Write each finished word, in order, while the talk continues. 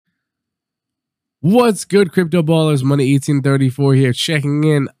What's good, crypto ballers? Money 1834 here, checking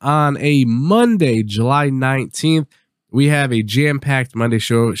in on a Monday, July 19th. We have a jam-packed Monday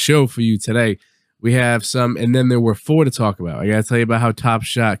show for you today. We have some, and then there were four to talk about. I gotta tell you about how Top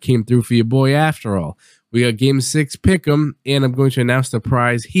Shot came through for your boy after all. We got Game 6 Pick'em, and I'm going to announce the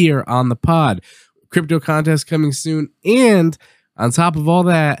prize here on the pod. Crypto contest coming soon, and on top of all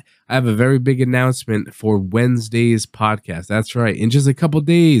that, I have a very big announcement for Wednesday's podcast. That's right. In just a couple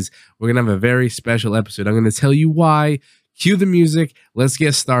days, we're going to have a very special episode. I'm going to tell you why. Cue the music. Let's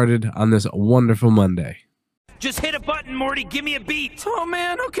get started on this wonderful Monday. Just hit a button, Morty. Give me a beat. Oh,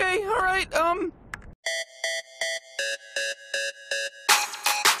 man. Okay. All right.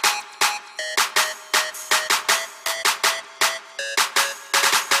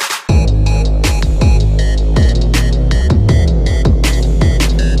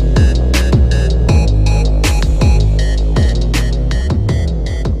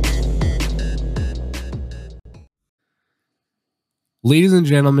 Ladies and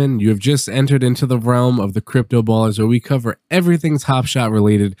gentlemen, you have just entered into the realm of the Crypto Ballers, where we cover everything Top Shot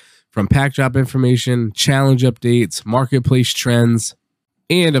related, from pack drop information, challenge updates, marketplace trends,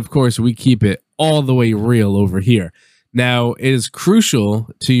 and of course, we keep it all the way real over here. Now, it is crucial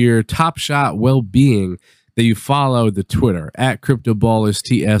to your Top Shot well-being that you follow the Twitter at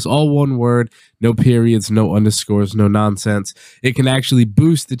CryptoBallersTS, all one word, no periods, no underscores, no nonsense. It can actually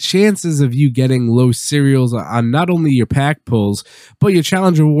boost the chances of you getting low cereals on not only your pack pulls, but your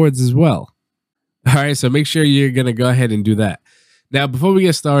challenge rewards as well. All right, so make sure you're going to go ahead and do that. Now, before we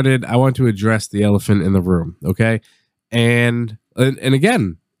get started, I want to address the elephant in the room, okay? And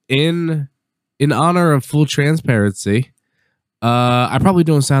again, in honor of full transparency, I probably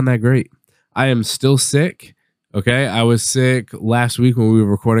don't sound that great. I am still sick. Okay. I was sick last week when we were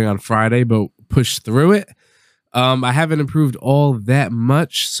recording on Friday, but pushed through it. I haven't improved all that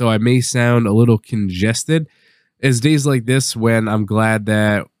much, so I may sound a little congested. It's days like this when I'm glad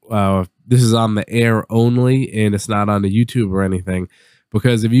that this is on the air only and it's not on the YouTube or anything.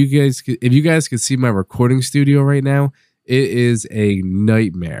 Because if you guys could see my recording studio right now, it is a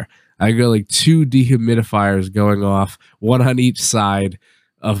nightmare. I got like two dehumidifiers going off, one on each side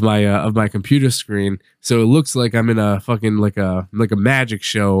of my computer screen, so it looks like I'm in a fucking like a magic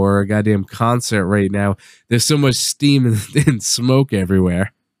show or a goddamn concert right now. There's so much steam and smoke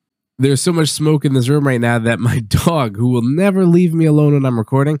everywhere. There's so much smoke in this room right now that my dog, who will never leave me alone when I'm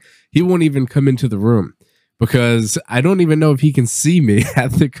recording, he won't even come into the room because I don't even know if he can see me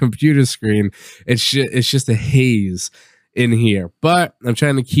at the computer screen. It's just a haze in here, but I'm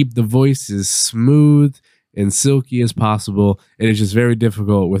trying to keep the voices smooth and silky as possible. It is just very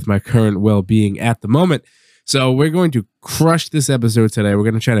difficult with my current well-being at the moment. So we're going to crush this episode today. We're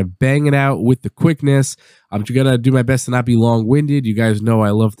going to try to bang it out with the quickness. I'm going to do my best to not be long-winded. You guys know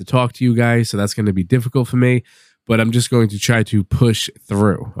I love to talk to you guys, so that's going to be difficult for me, but I'm just going to try to push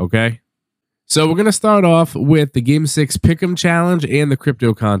through, okay? So we're going to start off with the Game 6 Pick'em Challenge and the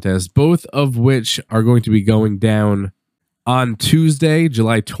Crypto Contest, both of which are going to be going down on Tuesday,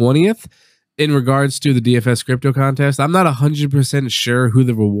 July 20th. In regards to the DFS Crypto Contest, I'm not 100% sure who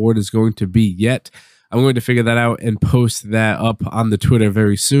the reward is going to be yet. I'm going to figure that out and post that up on the Twitter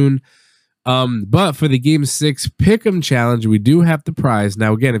very soon. But for the Game 6 Pick'em Challenge, we do have the prize.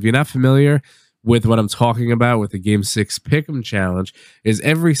 Now, again, if you're not familiar with what I'm talking about with the Game 6 Pick'em Challenge, is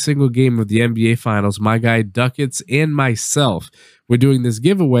every single game of the NBA Finals, my guy Duckets and myself, we're doing this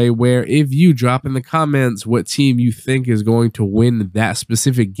giveaway where if you drop in the comments what team you think is going to win that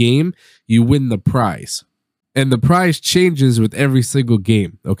specific game, you win the prize. And the prize changes with every single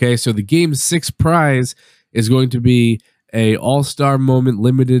game, okay? So the Game 6 prize is going to be a All-Star Moment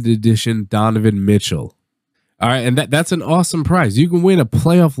limited edition Donovan Mitchell. All right, and that's an awesome prize. You can win a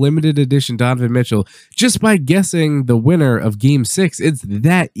playoff limited edition Donovan Mitchell just by guessing the winner of Game 6. It's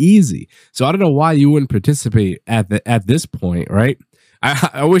that easy. So I don't know why you wouldn't participate at this point, right?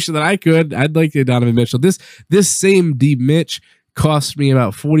 I wish that I could. I'd like a Donovan Mitchell. This same D Mitch cost me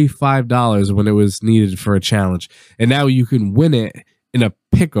about $45 when it was needed for a challenge, and now you can win it in a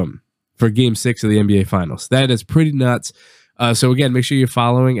pick'em for Game 6 of the NBA Finals. That is pretty nuts. So again, make sure you're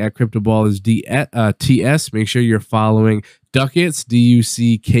following at CryptoBallers TS. Make sure you're following Duckets,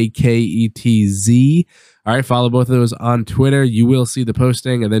 DUCKKETZ. All right, follow both of those on Twitter. You will see the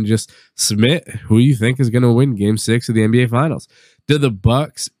posting, and then just submit who you think is going to win Game 6 of the NBA Finals. Did the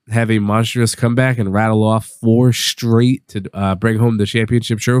Bucks have a monstrous comeback and rattle off 4 straight to bring home the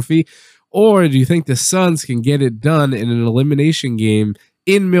championship trophy? Or do you think the Suns can get it done in an elimination game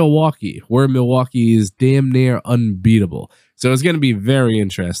in Milwaukee, where Milwaukee is damn near unbeatable? So it's going to be very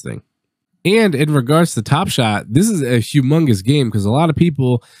interesting. And in regards to Top Shot, this is a humongous game because a lot of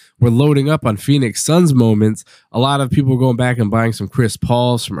people were loading up on Phoenix Suns moments. A lot of people were going back and buying some Chris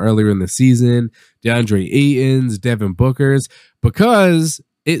Pauls from earlier in the season, DeAndre Aytons, Devin Bookers, because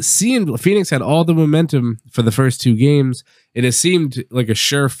it seemed Phoenix had all the momentum for the first two games. It seemed like a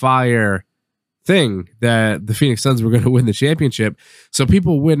surefire thing that the Phoenix Suns were going to win the championship. So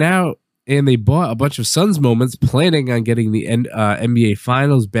people went out and they bought a bunch of Suns moments, planning on getting the NBA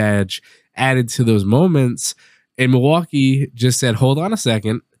Finals badge added to those moments. And Milwaukee just said, hold on a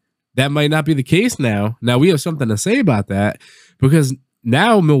second. That might not be the case now. Now we have something to say about that, because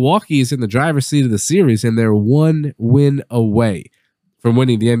now Milwaukee is in the driver's seat of the series and they're one win away from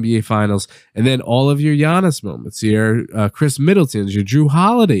winning the NBA Finals. And then all of your Giannis moments, your Chris Middletons, your Drew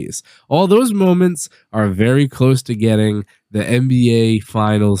Holidays, all those moments are very close to getting the NBA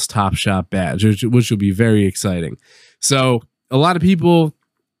Finals Top Shot badge, which will be very exciting. So a lot of people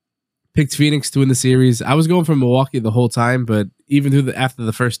picked Phoenix to win the series. I was going for Milwaukee the whole time, but even after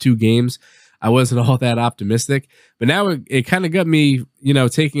the first two games, I wasn't all that optimistic. But now it kind of got me,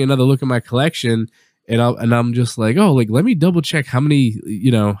 taking another look at my collection, and I'm just like, let me double check how many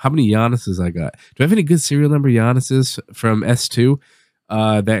Giannis's I got. Do I have any good serial number Giannis's from S2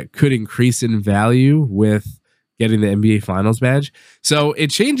 that could increase in value with getting the NBA Finals badge? So it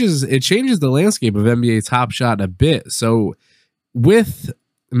changes the landscape of NBA Top Shot a bit. So with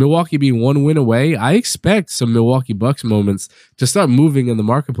Milwaukee being one win away, I expect some Milwaukee Bucks moments to start moving in the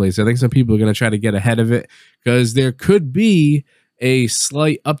marketplace. I think some people are going to try to get ahead of it because there could be a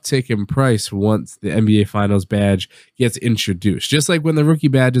slight uptick in price once the NBA Finals badge gets introduced. Just like when the rookie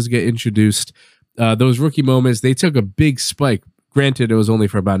badges get introduced, those rookie moments, they took a big spike. Granted, it was only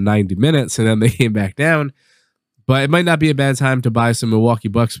for about 90 minutes, and then they came back down. But it might not be a bad time to buy some Milwaukee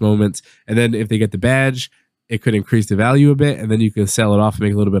Bucks moments, and then if they get the badge, it could increase the value a bit, and then you can sell it off and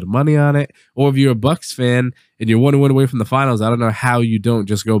make a little bit of money on it. Or if you're a Bucks fan and you're 1 win away from the finals, I don't know how you don't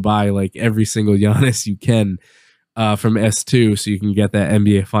just go buy like every single Giannis you can from S2 so you can get that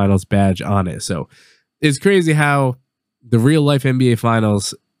NBA Finals badge on it. So it's crazy how the real life NBA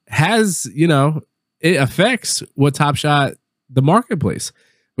Finals has, it affects what Top Shot, the marketplace.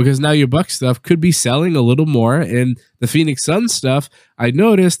 Because now your Bucks stuff could be selling a little more, and the Phoenix Suns stuff, I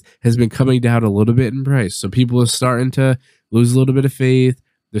noticed, has been coming down a little bit in price. So people are starting to lose a little bit of faith.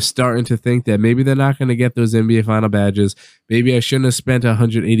 They're starting to think that maybe they're not going to get those NBA Final badges. Maybe I shouldn't have spent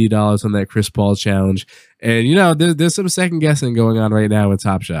 $180 on that Chris Paul challenge. And, there's some second guessing going on right now with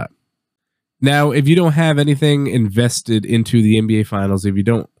Top Shot. Now, if you don't have anything invested into the NBA Finals, if you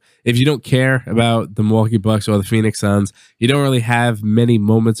don't care about the Milwaukee Bucks or the Phoenix Suns, you don't really have many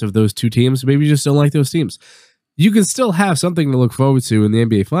moments of those two teams, maybe you just don't like those teams, you can still have something to look forward to in the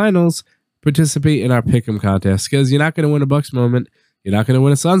NBA Finals. Participate in our Pick'em contest, because you're not going to win a Bucks moment. You're not going to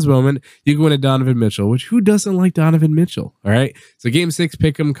win a Suns moment. You can win a Donovan Mitchell, which who doesn't like Donovan Mitchell? All right. So Game 6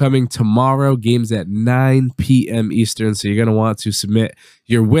 Pick'em coming tomorrow. Games at 9 p.m. Eastern. So you're going to want to submit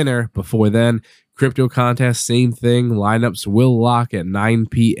your winner before then. Crypto contest, same thing. Lineups will lock at 9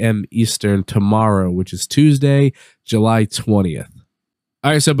 p.m. Eastern tomorrow, which is Tuesday, July 20th.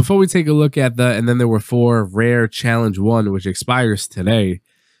 All right, so before we take a look at and then there were 4 Rare Challenge 1, which expires today.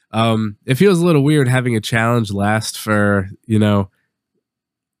 It feels a little weird having a challenge last for,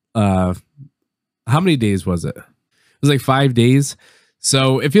 how many days was it? It was like 5 days.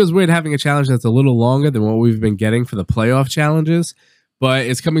 So it feels weird having a challenge that's a little longer than what we've been getting for the playoff challenges. But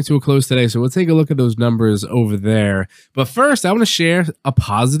it's coming to a close today, so we'll take a look at those numbers over there. But first, I want to share a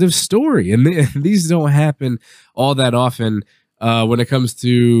positive story, and these don't happen all that often when it comes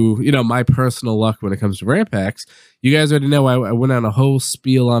to my personal luck when it comes to rare packs. You guys already know I went on a whole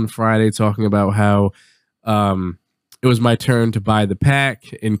spiel on Friday talking about how it was my turn to buy the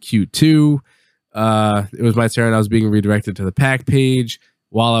pack in Q2. It was my turn. I was being redirected to the pack page.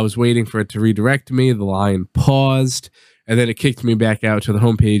 While I was waiting for it to redirect me, the line paused. And then it kicked me back out to the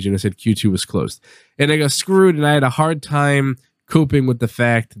homepage and it said Q2 was closed. And I got screwed, and I had a hard time coping with the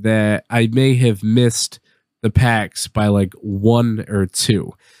fact that I may have missed the packs by like 1 or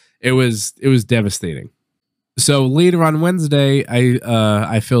 2. It was devastating. So later on Wednesday,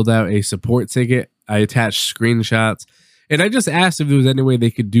 I filled out a support ticket. I attached screenshots, and I just asked if there was any way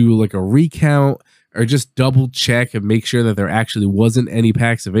they could do like a recount or just double check and make sure that there actually wasn't any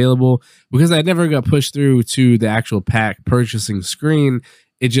packs available, because I never got pushed through to the actual pack purchasing screen.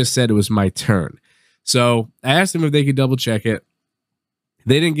 It just said it was my turn. So I asked them if they could double check it.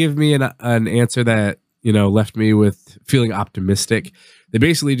 They didn't give me an answer that, left me with feeling optimistic. They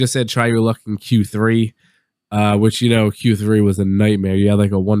basically just said, try your luck in Q3, which, Q3 was a nightmare. You had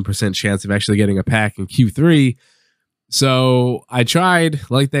like a 1% chance of actually getting a pack in Q3. So I tried,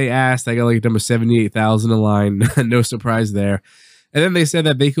 like they asked. I got like number 78,000 in line. No surprise there. And then they said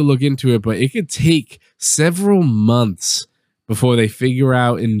that they could look into it, but it could take several months before they figure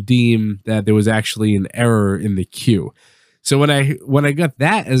out and deem that there was actually an error in the queue. So when I got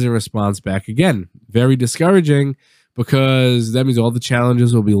that as a response back, again, very discouraging, because that means all the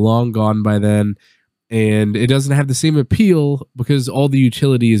challenges will be long gone by then. And it doesn't have the same appeal because all the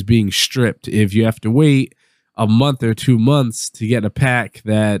utility is being stripped if you have to wait a month or 2 months to get a pack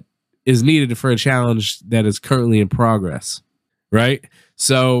that is needed for a challenge that is currently in progress, right?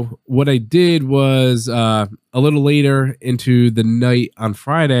 So what I did was a little later into the night on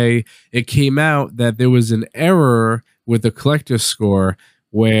Friday, it came out that there was an error with the collector score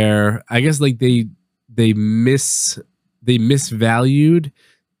where I guess like they misvalued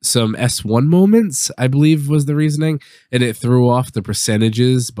some S1 moments, I believe was the reasoning, and it threw off the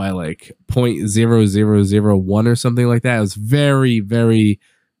percentages by like 0.0001 or something like that. It was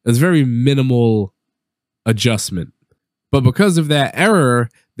very minimal adjustment. But because of that error,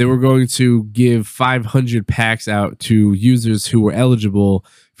 they were going to give 500 packs out to users who were eligible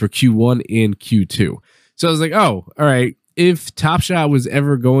for Q1 and Q2. So I was like, oh, all right, if Top Shot was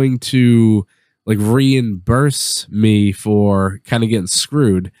ever going to like reimburse me for kind of getting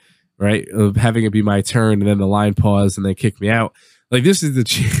screwed, right, of having it be my turn and then the line pause and they kick me out, like this is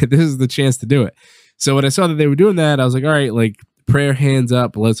the chance to do it. So when I saw that they were doing that, I was like, all right, like prayer hands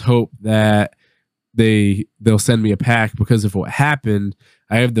up, let's hope that they'll send me a pack, because of what happened.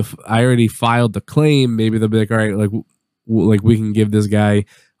 I already filed the claim. Maybe they'll be like, all right, like we can give this guy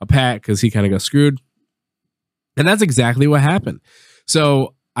a pack because he kind of got screwed. And that's exactly what happened.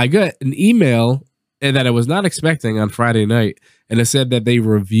 So I got an email that I was not expecting on Friday night, and it said that they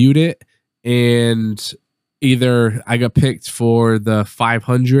reviewed it, and either I got picked for the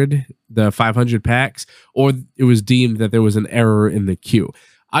 500 packs, or it was deemed that there was an error in the queue.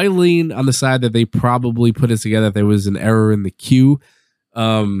 I lean on the side that they probably put it together that there was an error in the queue,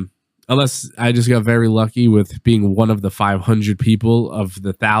 unless I just got very lucky with being one of the 500 people of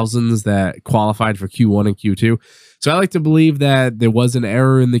the thousands that qualified for Q1 and Q2. So I like to believe that there was an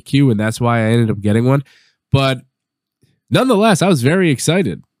error in the queue, and that's why I ended up getting one. But nonetheless, I was very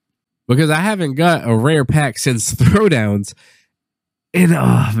excited because I haven't got a rare pack since Throwdowns. And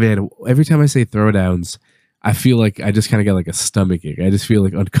oh man, every time I say Throwdowns, I feel like I just kind of get like a stomach ache. I just feel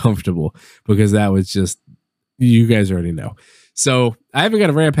like uncomfortable because that was just, you guys already know. So I haven't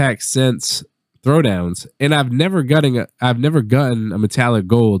got a rare pack since Throwdowns, and I've never gotten a metallic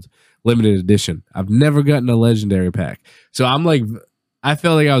gold limited edition. I've never gotten a legendary pack. So I'm like, I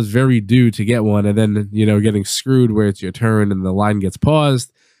felt like I was very due to get one, and then, you know, getting screwed where it's your turn and the line gets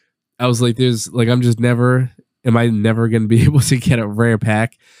paused. I was like, am I never going to be able to get a rare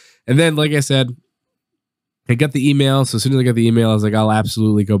pack? And then, like I said, I got the email. So as soon as I got the email, I was like, I'll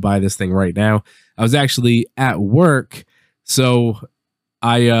absolutely go buy this thing right now. I was actually at work, so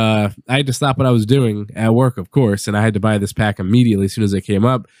I had to stop what I was doing at work, of course, and I had to buy this pack immediately as soon as it came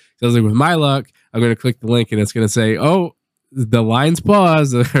up. So I was like, with my luck, I'm going to click the link and it's going to say, oh, the line's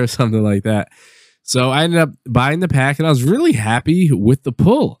paused or something like that. So I ended up buying the pack, and I was really happy with the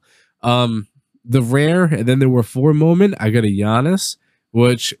pull. The rare, and then there were 4 moment. I got a Giannis,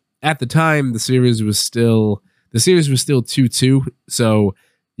 which at the time the series was still 2-2. So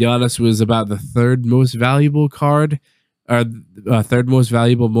Giannis was about the third most valuable card, or third most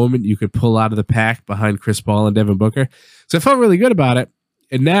valuable moment you could pull out of the pack behind Chris Paul and Devin Booker. So I felt really good about it.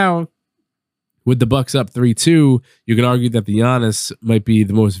 And now, with the Bucks up 3-2, you can argue that the Giannis might be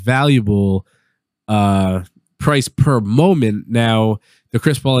the most valuable price per moment. Now, the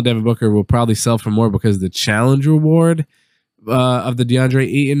Chris Paul and Devin Booker will probably sell for more because the challenge reward of the DeAndre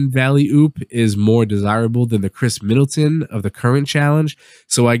Ayton Valley Oop is more desirable than the Chris Middleton of the current challenge.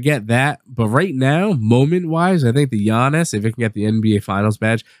 So I get that. But right now, moment-wise, I think the Giannis, if it can get the NBA Finals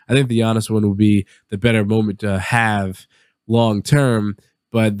badge, I think the Giannis one will be the better moment to have long-term.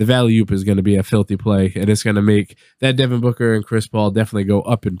 But the Valley Oop is going to be a filthy play, and it's going to make that Devin Booker and Chris Paul definitely go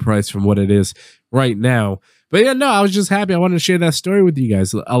up in price from what it is right now. But yeah, no, I was just happy. I wanted to share that story with you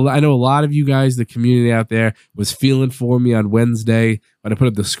guys. I know a lot of you guys, the community out there, was feeling for me on Wednesday when I put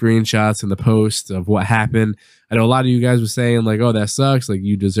up the screenshots and the posts of what happened. I know a lot of you guys were saying like, oh, that sucks. Like,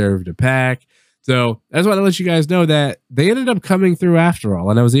 you deserved a pack. So I just want to let you guys know that they ended up coming through after all,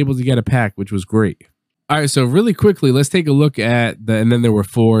 and I was able to get a pack, which was great. All right, so really quickly, let's take a look at and then there were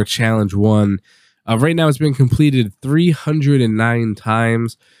 4, challenge 1. Right now, it's been completed 309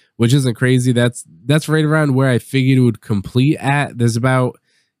 times, which isn't crazy. That's right around where I figured it would complete at. There's about,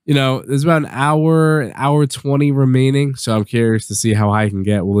 there's about an hour 20 remaining. So I'm curious to see how high I can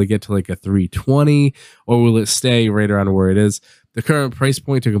get. Will it get to like a 320 or will it stay right around where it is? The current price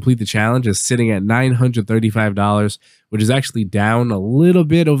point to complete the challenge is sitting at $935, which is actually down a little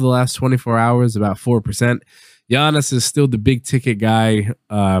bit over the last 24 hours, about 4%. Giannis is still the big ticket guy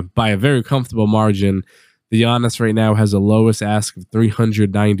by a very comfortable margin. The Giannis right now has a lowest ask of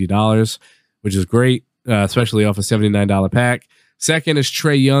 $390, which is great, especially off a $79 pack. Second is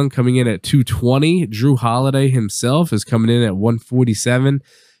Trae Young coming in at $220. Drew Holiday himself is coming in at $147. And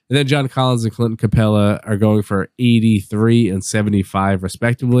then John Collins and Clinton Capella are going for $83 and $75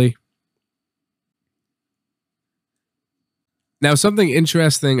 respectively. Now, something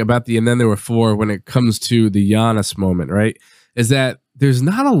interesting about the And Then There Were Four when it comes to the Giannis moment, right, is that there's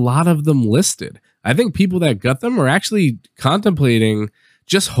not a lot of them listed. I think people that got them are actually contemplating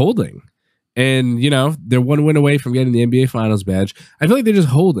just holding. And, they're one win away from getting the NBA Finals badge. I feel like they're just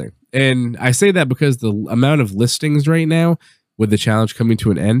holding. And I say that because the amount of listings right now with the challenge coming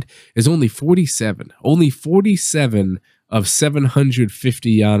to an end is only 47. Only 47 of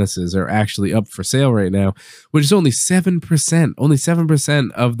 750 Giannis's are actually up for sale right now, which is only 7%. Only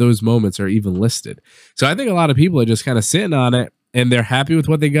 7% of those moments are even listed. So I think a lot of people are just kind of sitting on it and they're happy with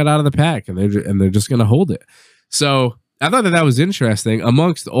what they got out of the pack and they're just going to hold it. So I thought that was interesting.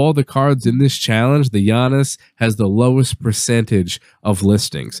 Amongst all the cards in this challenge, the Giannis has the lowest percentage of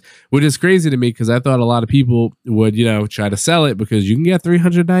listings, which is crazy to me because I thought a lot of people would, try to sell it because you can get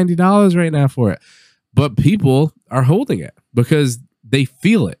 $390 right now for it. But people are holding it because they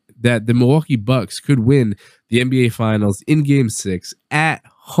feel it that the Milwaukee Bucks could win the NBA Finals in Game 6 at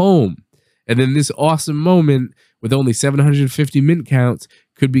home. And then this awesome moment with only 750 mint counts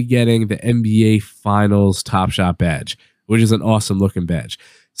could be getting the NBA Finals Top Shot badge, which is an awesome looking badge.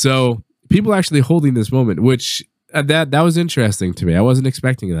 So people are actually holding this moment, which that was interesting to me. I wasn't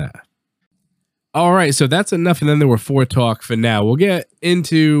expecting that. All right, so that's enough. And then there were four talk for now. We'll get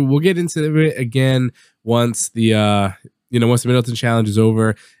into it again once the once the Middleton challenge is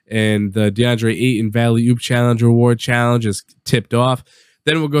over and the DeAndre Ayton Valley Oop challenge reward challenge is tipped off.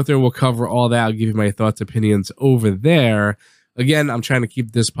 Then we'll go through, we'll cover all that. I'll give you my thoughts, opinions over there. Again, I'm trying to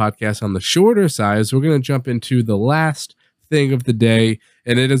keep this podcast on the shorter side, so we're going to jump into the last thing of the day,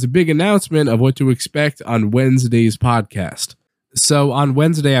 and it is a big announcement of what to expect on Wednesday's podcast. So on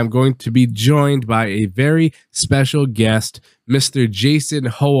Wednesday, I'm going to be joined by a very special guest, Mr. Jason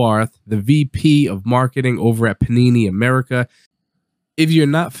Howarth, the VP of Marketing over at Panini America. If you're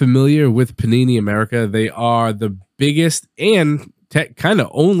not familiar with Panini America, they are the biggest and kind of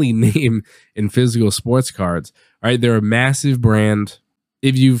only name in physical sports cards. All right, they're a massive brand.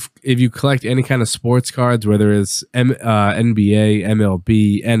 If you collect any kind of sports cards, whether it's NBA,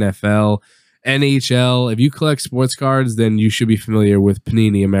 MLB, NFL, NHL, if you collect sports cards, then you should be familiar with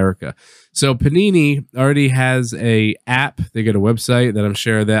Panini America. So Panini already has a app. They got a website that I'm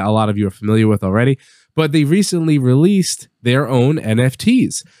sure that a lot of you are familiar with already, but they recently released their own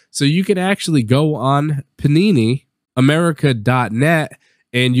NFTs. So you can actually go on PaniniAmerica.net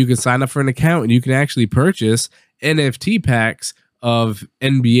and you can sign up for an account and you can actually purchase NFT packs of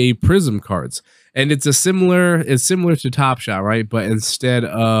NBA Prism cards. And it's similar to Top Shot, right? But instead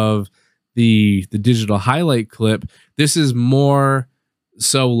of the digital highlight clip, this is more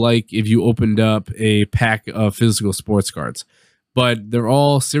so like if you opened up a pack of physical sports cards. But they're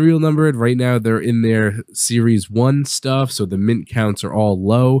all serial numbered. Right now they're in their Series 1 stuff, so the mint counts are all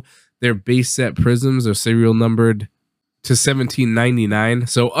low. Their base set prisms are serial numbered to 1799,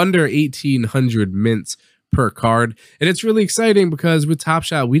 so under 1,800 mints per card. And it's really exciting because with Top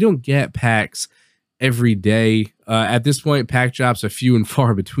Shot, we don't get packs every day. At this point, pack drops are few and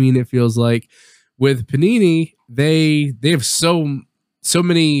far between, it feels like. With Panini, they have so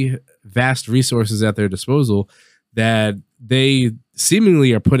many vast resources at their disposal that they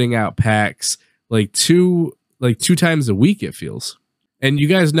seemingly are putting out packs like two times a week, it feels. And you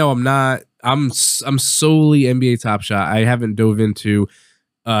guys know I'm solely NBA Top Shot. I haven't dove into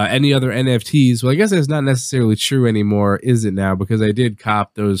any other NFTs. Well, I guess that's not necessarily true anymore, is it now? Because I did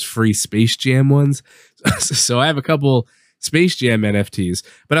cop those free Space Jam ones. So I have a couple Space Jam NFTs.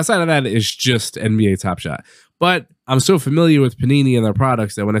 But outside of that, it's just NBA Top Shot. But I'm so familiar with Panini and their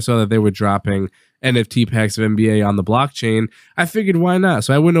products that when I saw that they were dropping NFT packs of NBA on the blockchain, I figured why not?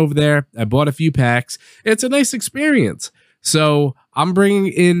 So I went over there. I bought a few packs. It's a nice experience. So I'm bringing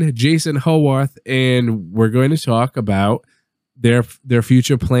in Jason Howarth, and we're going to talk about their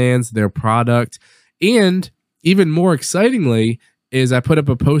future plans, their product, and even more excitingly is I put up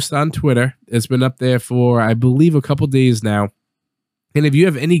a post on Twitter. It's been up there for, I believe, a couple days now. And if you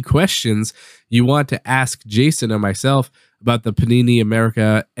have any questions you want to ask Jason or myself about the Panini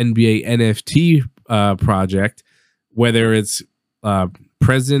America NBA NFT project, whether it's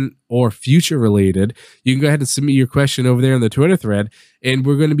present or future related, you can go ahead and submit your question over there in the Twitter thread, and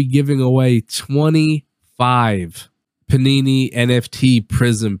we're going to be giving away 25 Panini NFT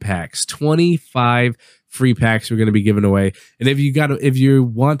Prism packs. 25 free packs we're going to be giving away. And if you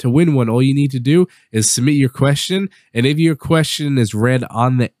want to win one, all you need to do is submit your question, and if your question is read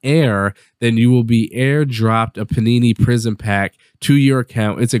on the air, then you will be airdropped a Panini Prism pack to your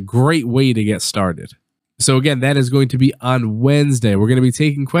account. It's a great way to get started. So again, that is going to be on Wednesday. We're going to be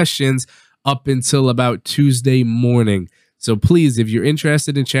taking questions up until about Tuesday morning. So please, if you're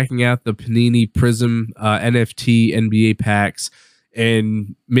interested in checking out the Panini Prism NFT NBA packs,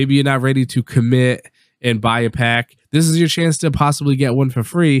 and maybe you're not ready to commit and buy a pack, this is your chance to possibly get one for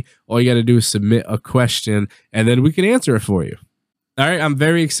free. All you got to do is submit a question, and then we can answer it for you. All right, I'm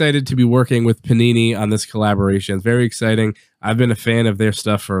very excited to be working with Panini on this collaboration. It's very exciting. I've been a fan of their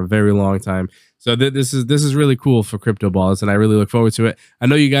stuff for a very long time. So this is really cool for Crypto Ballers, and I really look forward to it. I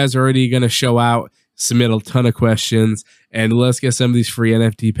know you guys are already going to show out, submit a ton of questions, and let's get some of these free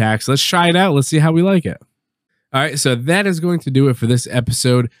NFT packs. Let's try it out. Let's see how we like it. All right, so that is going to do it for this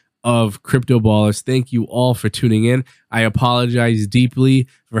episode of Crypto Ballers. Thank you all for tuning in. I apologize deeply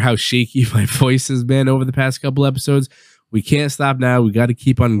for how shaky my voice has been over the past couple episodes. We can't stop now. We got to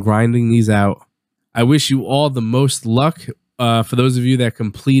keep on grinding these out. I wish you all the most luck. For those of you that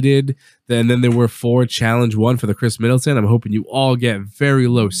completed, and then there were 4 challenge 1 for the Chris Middleton. I'm hoping you all get very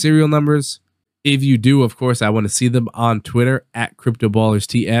low serial numbers. If you do, of course, I want to see them on Twitter at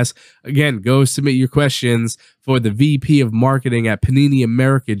CryptoBallersTS. Again, go submit your questions for the VP of Marketing at Panini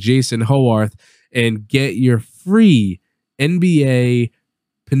America, Jason Howarth, and get your free NBA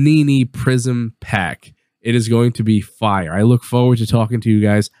Panini Prism pack. It is going to be fire. I look forward to talking to you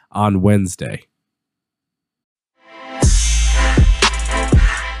guys on Wednesday.